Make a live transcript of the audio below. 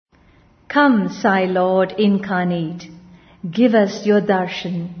Come, Sai Lord incarnate, give us your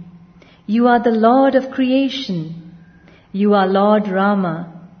darshan. You are the Lord of creation. You are Lord Rama.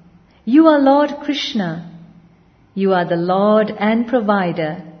 You are Lord Krishna. You are the Lord and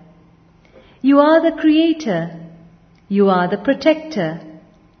provider. You are the creator. You are the protector.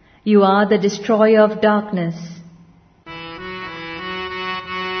 You are the destroyer of darkness.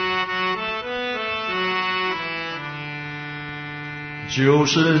救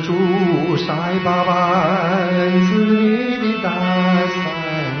世主赛巴巴，恩赐你的大伞。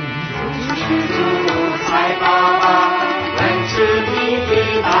救世主赛巴巴，恩赐你的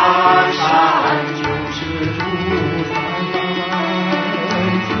大伞。救世主赛巴巴，恩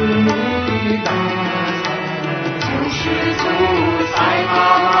赐你的大伞。救世主赛巴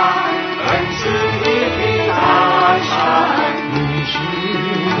巴，恩赐你的大伞。你是万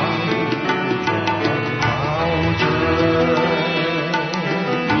物创造者。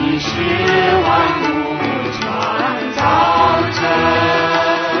你是万物创造者，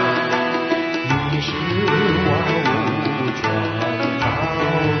你是万物创造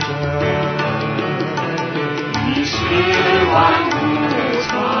者，你是万物创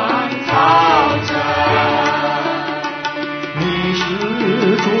造者，你是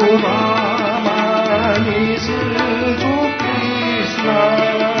主妈妈，你是主比斯拉，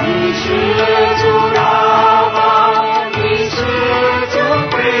你是主拉玛，你是主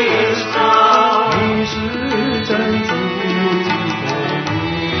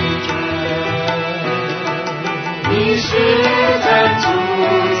你是真主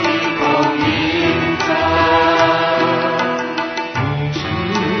的供应者，你是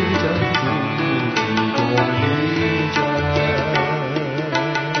真主的供应者，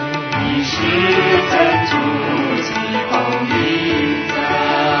你是真主的供应者，你是真主的供应者，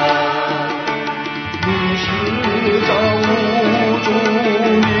你是造物主，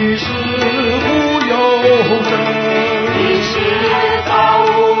你是无有者，你是造物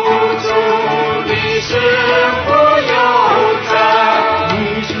主，你是无有者，你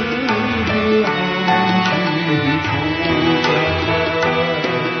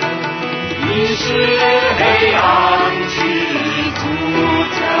是黑暗居住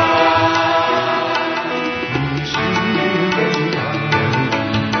者，你是黑暗居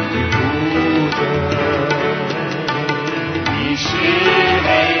住者，你是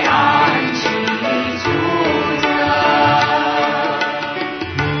黑暗居住者，你是黑暗居住者，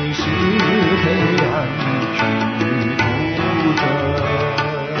你是黑暗居住者，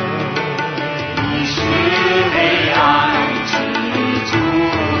你是黑暗居住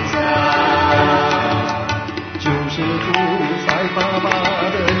者，就是主赛巴巴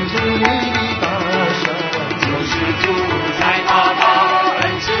恩赐你的大伞，就是主在巴巴恩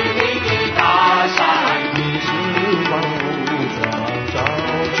赐你的大伞，你是万物创造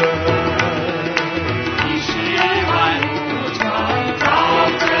者，你是万物创造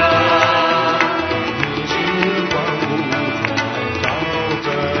者，你是万物创造者，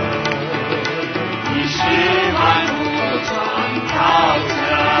你是万物创造者，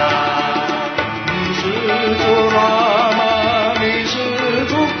你是主拉玛，你是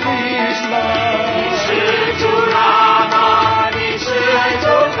主比斯拉，你是主拉玛，你是主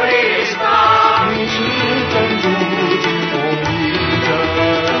基督，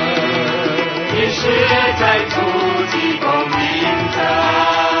你是真主的供应者，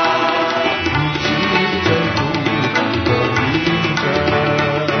你是真主的供应者，你是真主的供应者，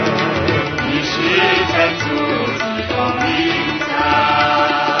你是真主的供应者，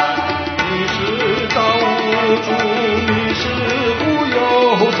你是造物主，你是无有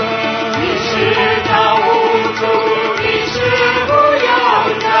者，你是造物主，你是无有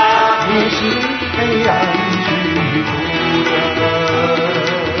者，你是黑暗居住者，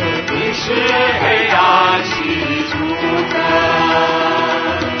你是黑暗居住者，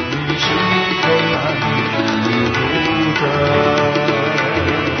你是黑暗居住者，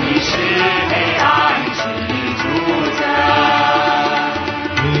你是黑暗居住者，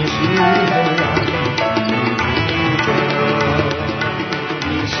你是黑暗居住者，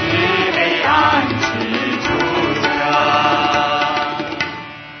你是黑暗居住者，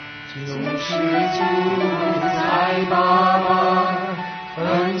就是主在巴巴恩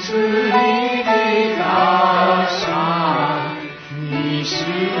赐你的大伞，你是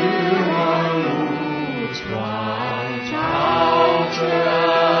万物创造者。